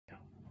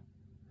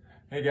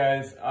Hey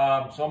guys,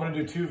 so I'm going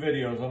to do two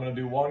videos. I'm going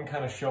to do one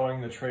kind of showing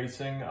the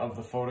tracing of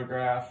the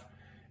photograph,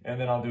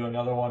 and then I'll do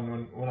another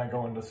one when I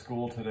go into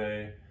school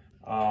today,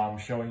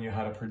 showing you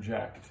how to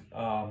project.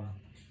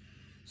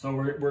 So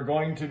we're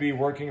going to be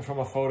working from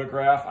a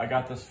photograph. I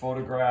got this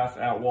photograph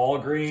at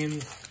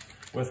Walgreens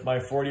with my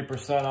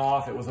 40%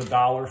 off. It was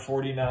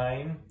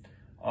 $1.49.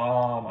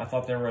 I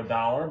thought they were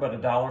 $1,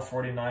 but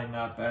 $1.49,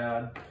 not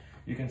bad.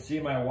 You can see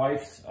my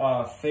wife's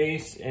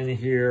face in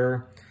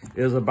here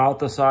is about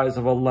the size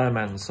of a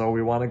lemon. So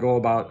we want to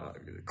go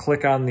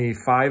click on the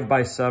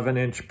 5x7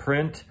 inch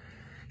print.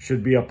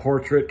 Should be a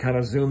portrait, kind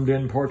of zoomed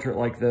in portrait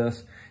like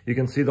this. You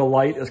can see the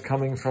light is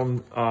coming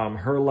from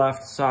her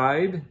left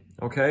side,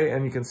 okay?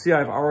 And you can see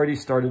I've already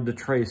started to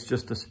trace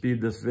just to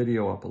speed this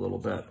video up a little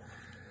bit.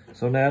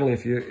 So Natalie,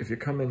 if you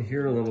come in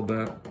here a little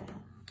bit,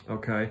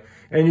 okay?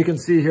 And you can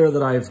see here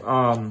that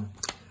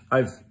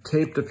I've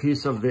taped a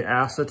piece of the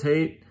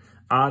acetate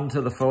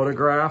onto the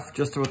photograph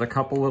just with a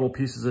couple little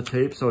pieces of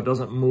tape so it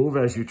doesn't move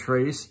as you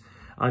trace.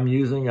 I'm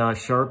using a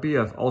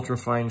Sharpie, an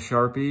ultrafine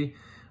Sharpie.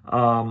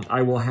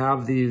 I will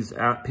have these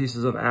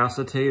pieces of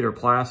acetate or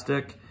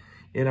plastic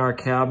in our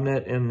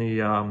cabinet in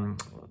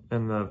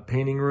the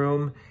painting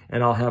room,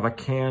 and I'll have a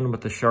can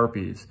with the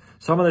Sharpies.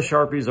 Some of the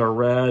Sharpies are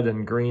red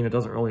and green, it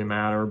doesn't really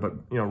matter, but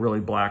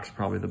really black's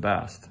probably the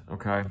best,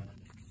 okay?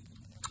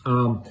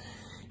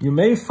 You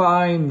may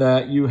find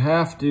that you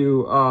have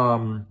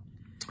to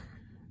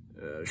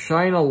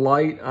shine a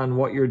light on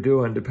what you're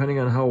doing, depending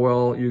on how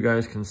well you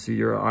guys can see.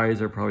 Your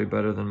eyes are probably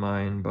better than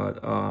mine, but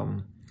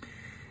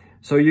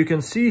so you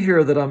can see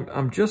here that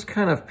I'm just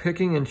kind of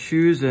picking and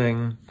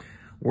choosing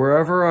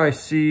wherever I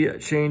see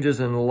changes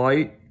in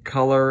light,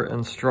 color,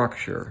 and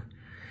structure.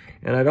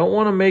 And I don't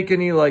want to make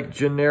any like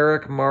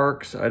generic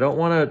marks. I don't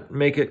want to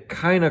make it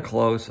kind of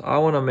close. I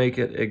want to make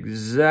it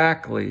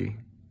exactly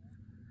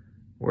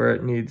where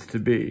it needs to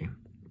be,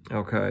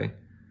 okay?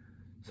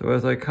 So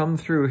as I come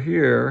through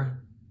here,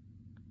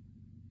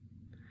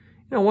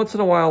 once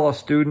in a while a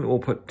student will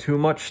put too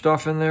much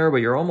stuff in there, but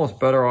you're almost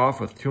better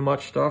off with too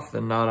much stuff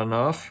than not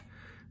enough,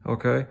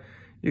 okay?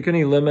 You can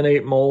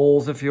eliminate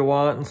moles if you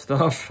want and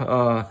stuff.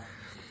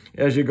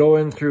 As you go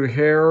in through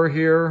hair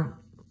here,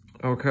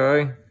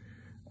 okay?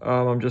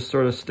 I'm just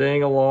sort of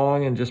staying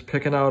along and just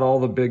picking out all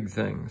the big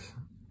things,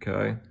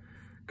 okay?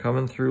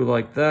 Coming through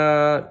like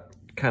that,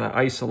 kind of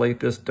isolate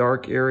this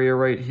dark area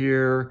right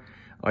here,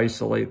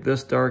 isolate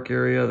this dark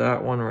area,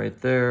 that one right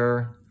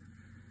there.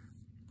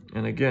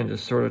 And again,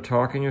 just sort of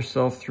talking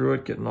yourself through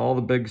it, getting all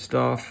the big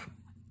stuff.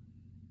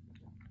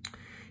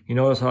 You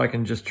notice how I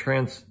can just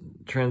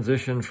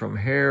transition from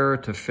hair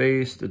to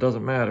face. It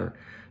doesn't matter.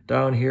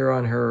 Down here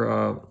on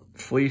her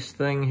fleece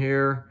thing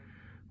here,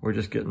 we're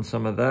just getting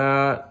some of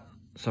that,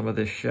 some of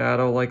this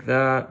shadow like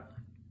that.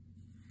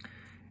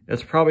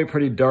 It's probably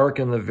pretty dark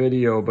in the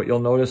video, but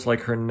you'll notice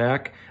like her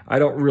neck, I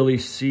don't really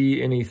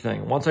see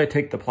anything. Once I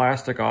take the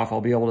plastic off,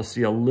 I'll be able to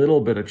see a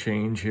little bit of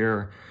change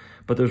here.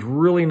 But there's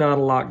really not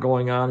a lot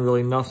going on,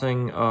 really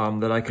nothing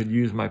that I could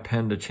use my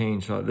pen to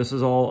change. So this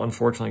is all,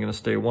 unfortunately, going to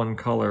stay one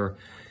color.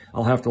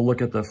 I'll have to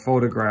look at the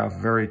photograph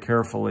very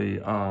carefully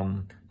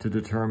to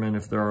determine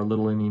if there are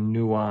any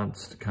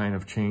nuanced kind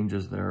of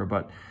changes there.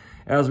 But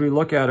as we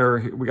look at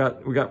her, we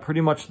got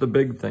pretty much the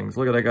big things.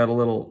 Look at, I got a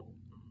little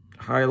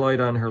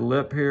highlight on her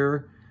lip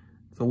here.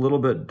 It's a little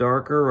bit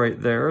darker right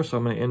there, so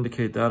I'm going to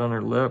indicate that on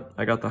her lip.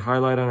 I got the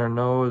highlight on her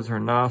nose, her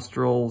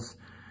nostrils,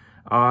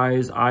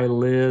 eyes,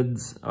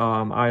 eyelids,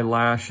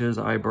 eyelashes,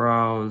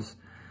 eyebrows,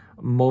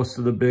 most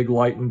of the big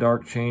light and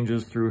dark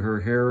changes through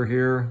her hair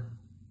here.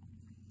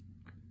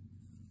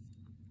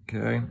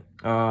 Okay.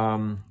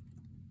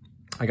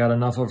 I got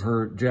enough of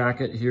her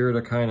jacket here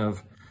to kind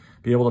of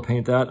be able to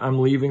paint that. I'm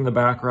leaving the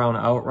background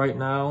out right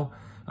now.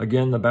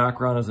 Again, the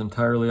background is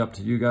entirely up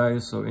to you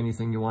guys, so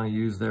anything you want to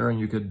use there, and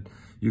you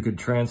could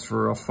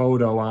transfer a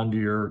photo onto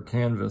your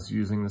canvas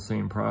using the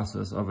same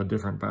process of a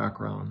different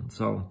background.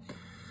 So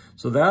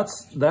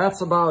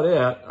that's about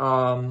it.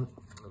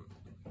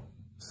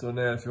 So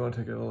Nat, if you want to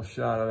take a little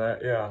shot of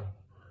that, yeah.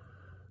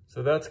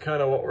 So that's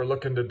kind of what we're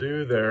looking to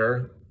do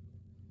there.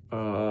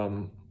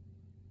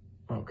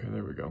 Okay,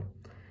 there we go.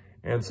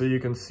 And so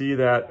you can see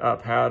that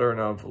pattern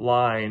of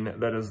line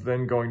that is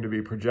then going to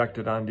be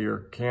projected onto your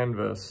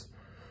canvas.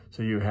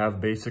 So you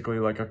have basically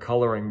like a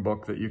coloring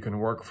book that you can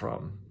work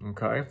from,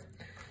 okay?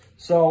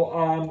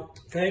 So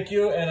thank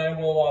you, and I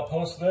will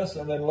post this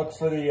and then look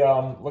for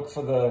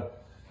the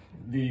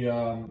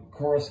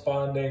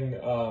corresponding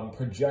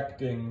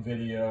projecting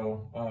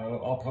video.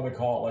 I'll probably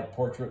call it like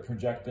portrait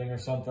projecting or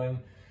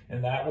something.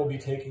 And that will be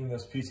taking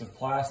this piece of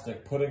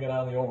plastic, putting it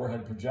on the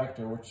overhead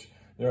projector, which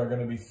there are going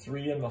to be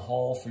 3 in the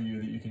hall for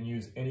you that you can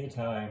use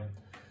anytime.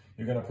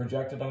 You're going to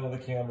project it onto the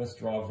canvas,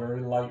 draw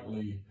very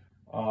lightly,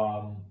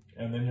 and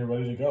then you're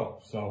ready to go.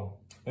 So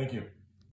thank you.